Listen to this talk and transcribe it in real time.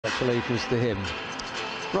Congratulations to him.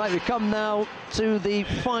 Right, we come now to the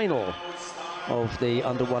final of the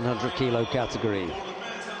under 100 kilo category.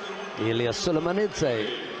 Ilia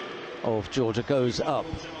Sulamanidze of Georgia goes up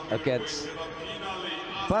against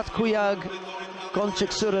Batkhuyag,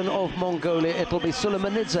 Gonchigsuren of Mongolia. It'll be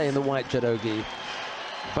Sulamanidze in the white judogi,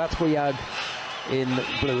 Batkhuyag in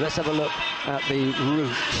blue. Let's have a look at the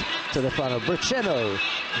route to the final. Briceno,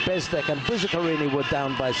 Bezdek and Buzikarini were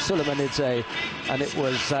down by Sulamanidze, and it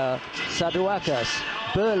was Saduakas,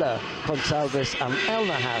 Berla, Consalves and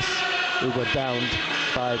Elnahas who were downed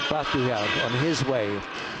by Batkhuyag on his way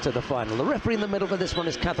to the final. The referee in the middle for this one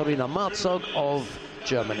is Katharina Marzog of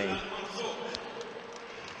Germany.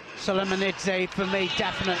 Sulamanidze, for me,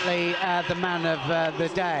 definitely the man of the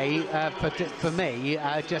day. For me,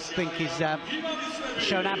 I just think he's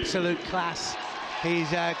shown absolute class.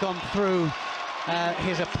 He's gone through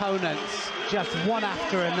his opponents just one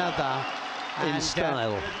after another. In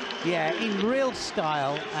style. Yeah, in real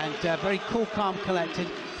style, and very cool, calm, collected.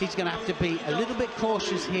 He's going to have to be a little bit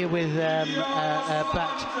cautious here with Batkhuyag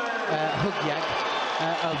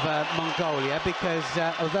of Mongolia, because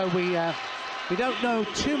although we don't know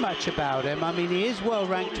too much about him. I mean, he is world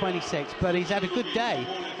ranked 26, but he's had a good day,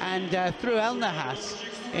 and through Elnahas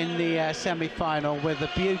in the semi-final with a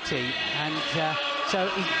beauty, and so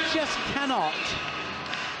he just cannot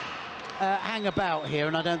hang about here,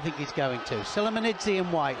 and I don't think he's going to. Sulamanidze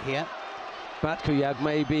in white here. Batkhuyag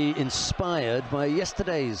may be inspired by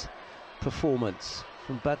yesterday's performance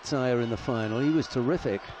from Batkhuyag in the final. He was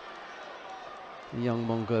terrific, the young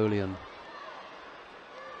Mongolian.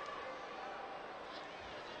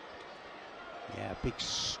 Yeah, big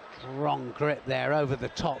strong grip there over the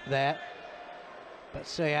top there.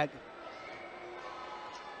 Batkhuyag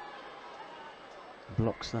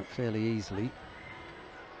blocks that fairly easily.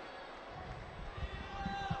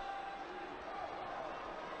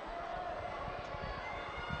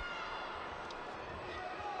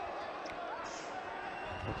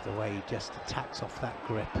 Love the way he just attacks off that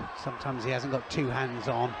grip. Sometimes he hasn't got two hands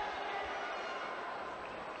on.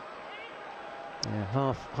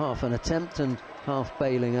 Yeah, half an attempt and half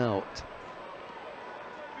bailing out.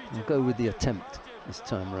 We'll go with the attempt this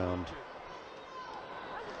time round.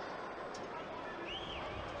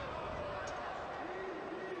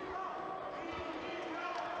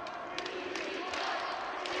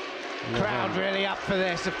 Crowd really up for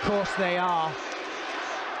this, of course they are.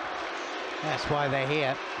 That's why they're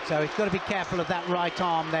here. So he's got to be careful of that right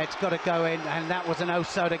arm there. It's got to go in, and that was an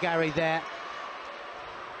Osodagari there.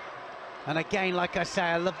 And again, like I say,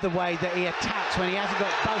 I love the way that he attacks when he hasn't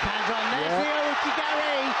got both hands on. There's the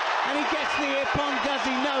Ochigari, and he gets the ippon, does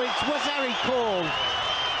he? No, it's Wazari called.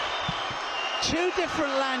 Two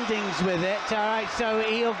different landings with it, all right, so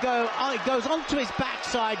he'll go, it goes onto his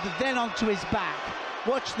backside, then onto his back.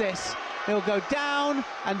 Watch this, he'll go down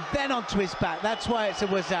and then onto his back. That's why it's a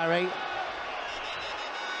Wazari.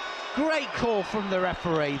 Great call from the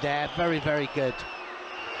referee there, very, very good.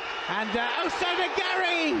 And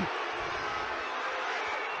Osodagari!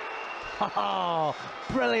 Oh,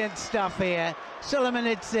 brilliant stuff here.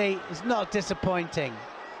 Sulamanidze is not disappointing.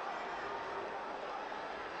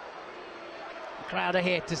 The crowd are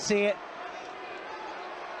here to see it.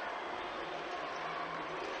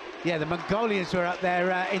 Yeah, the Mongolians were up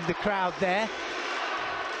there in the crowd there.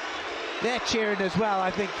 They're cheering as well.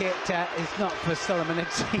 I think it is not for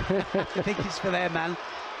Sulamanidze. I think it's for their man.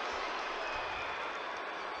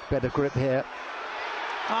 Better grip here.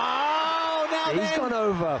 Oh, now he's gone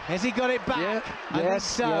over. Has he got it back? Yeah, I think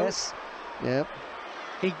so. Yes. Yep.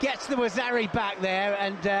 He gets the Wazari back there,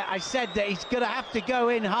 and I said that he's going to have to go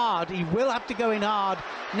in hard. He will have to go in hard.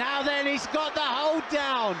 Now then, he's got the hold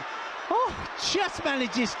down. Oh, just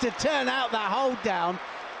manages to turn out that hold down,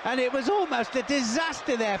 and it was almost a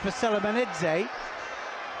disaster there for Sulamanidze.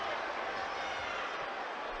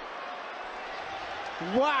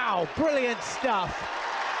 Wow, brilliant stuff.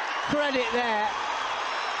 Credit there.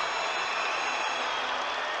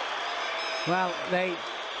 Well,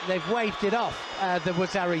 they've waved it off, the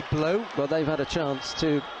Wazari blue. Well, they've had a chance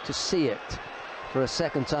to see it for a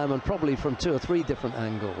second time, and probably from 2 or 3 different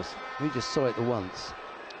angles. We just saw it the once.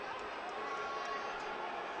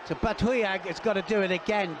 So Batkhuyag has got to do it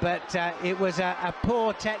again, but it was a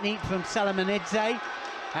poor technique from Sulamanidze,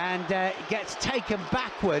 and it gets taken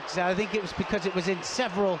backwards. I think it was because it was in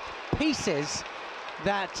several pieces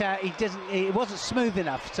that it wasn't smooth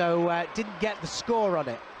enough, so didn't get the score on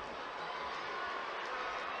it.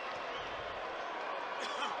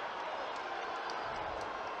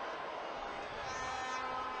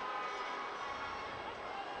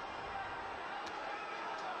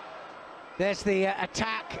 There's the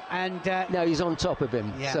attack, and now he's on top of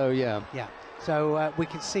him. Yeah. So yeah. Yeah. So we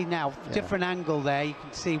can see now, Yeah. different angle there. You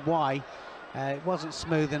can see why it wasn't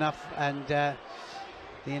smooth enough, and the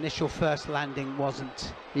initial first landing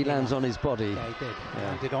wasn't. He lands on his body. Yeah, he did. Yeah.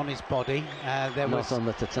 Landed on his body. There Not was on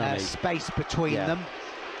the tatami. space between Yeah. them.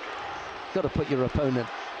 Got to put your opponent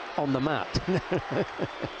on the mat.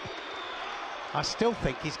 I still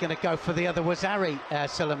think he's going to go for the other Wazari,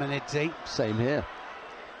 Sulamanidze. Same here.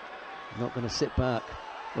 Not going to sit back.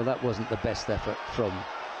 Well, that wasn't the best effort from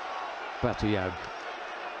Batkhuyag.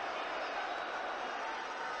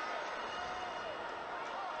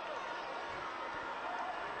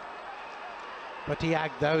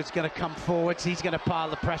 Batkhuyag, though, is going to come forwards. He's going to pile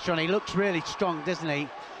the pressure on. He looks really strong, doesn't he?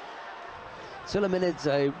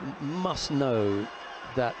 Sulamanidze must know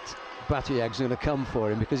that Batkhuyag's going to come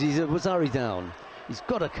for him, because he's a Wazari down. He's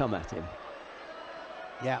got to come at him.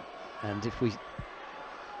 Yeah. And if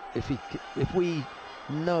we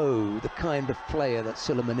know the kind of player that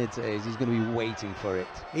Sulamanidze is, he's going to be waiting for it.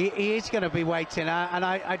 He is going to be waiting, and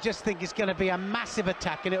I just think it's going to be a massive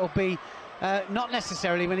attack, and it'll be not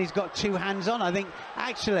necessarily when he's got two hands on. I think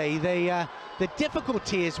actually the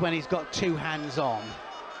difficulty is when he's got two hands on.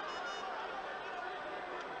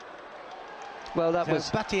 Well, that So was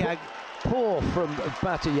Batkhuyag. poor from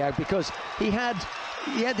Batkhuyag, because he had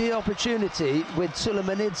the opportunity with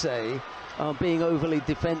Sulamanidze being overly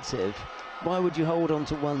defensive. Why would you hold on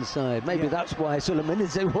to one side? Maybe Yeah. that's why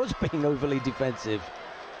Sulamanidze was being overly defensive.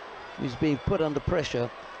 He was being put under pressure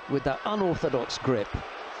with that unorthodox grip,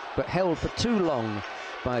 but held for too long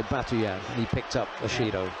by Batkhuyag, and he picked up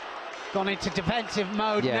Ashido. Gone into defensive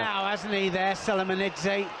mode now, hasn't he, there,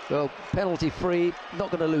 Sulamanidze? Well, penalty free, not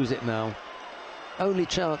going to lose it now. Only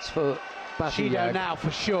chance for Batkhuyag. Ashido now for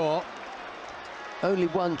sure. Only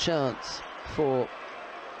one chance for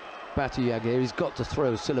Batkhuyag here. He's got to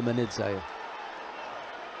throw Sulamanidze.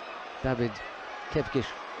 David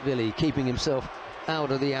Kevkishvili keeping himself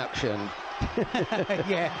out of the action.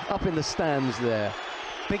 Yeah. Up in the stands there.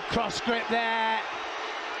 Big cross grip there.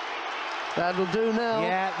 That'll do now.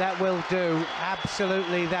 Yeah, that will do.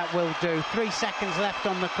 Absolutely, that will do. 3 seconds left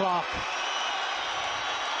on the clock.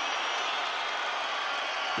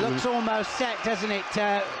 Looks almost set, doesn't it?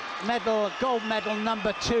 Gold medal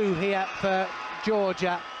number 2 here for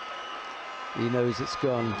Georgia. He knows it's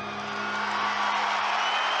gone.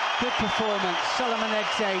 Good performance,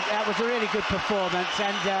 Sulamanidze. That was a really good performance,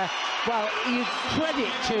 and well, you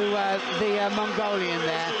credit to the Mongolian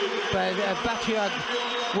there, but Batkhuyag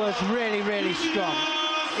was really, really strong.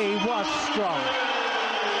 He was strong.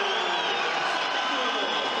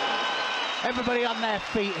 Everybody on their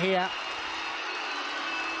feet here.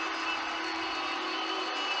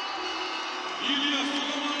 Ilia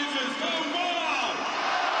Sulamanidze, go on!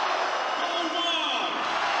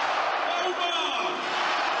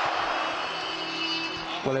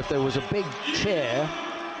 Well, if there was a big chair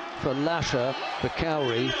for Lasha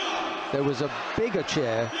Bakauri, there was a bigger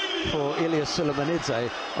chair for Ilia Sulamanidze.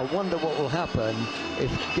 I wonder what will happen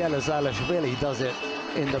if Gelazalashvili does it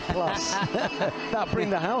in the plus. That'll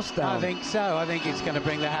bring the house down. I think so. I think it's going to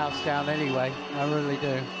bring the house down anyway. I really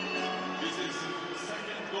do. This is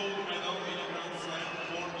second gold medal in a Grand Slam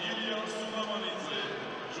for Ilia Sulamanidze,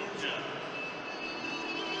 Georgia.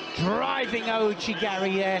 Driving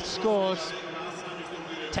Ojigari there, scores.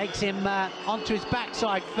 Takes him onto his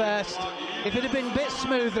backside first. If it had been a bit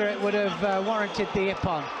smoother, it would have warranted the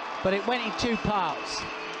ippon, but it went in 2 parts.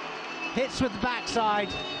 Hits with the backside,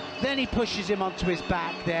 then he pushes him onto his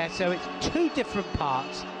back there, so it's 2 different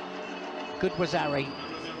parts. Good Wazari.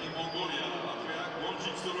 Representing Mongolia,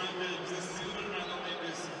 Gonchigsuren Batkhuyag the silver medal in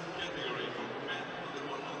this category for men under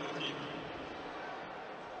 100 kg.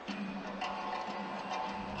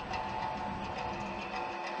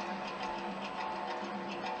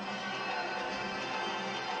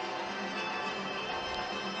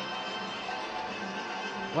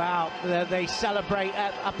 Wow, they celebrate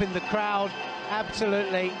up in the crowd.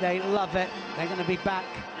 Absolutely, they love it. They're going to be back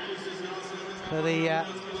for the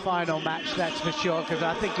final match, that's for sure, because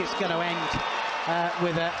I think it's going to end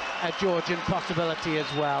with a Georgian possibility as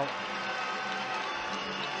well.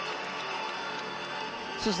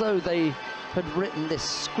 It's as though they had written this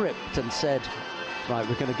script and said, right,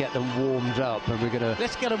 we're going to get them warmed up, and we're going to...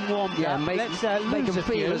 Let's get them warmed up. Make Let's them lose a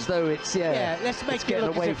feel few. as though it's, Yeah, let's make it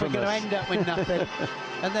look as if we're going to end up with nothing.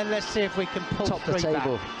 And then let's see if we can pull top the 3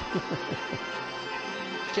 table. back.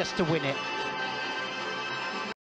 Just to win it.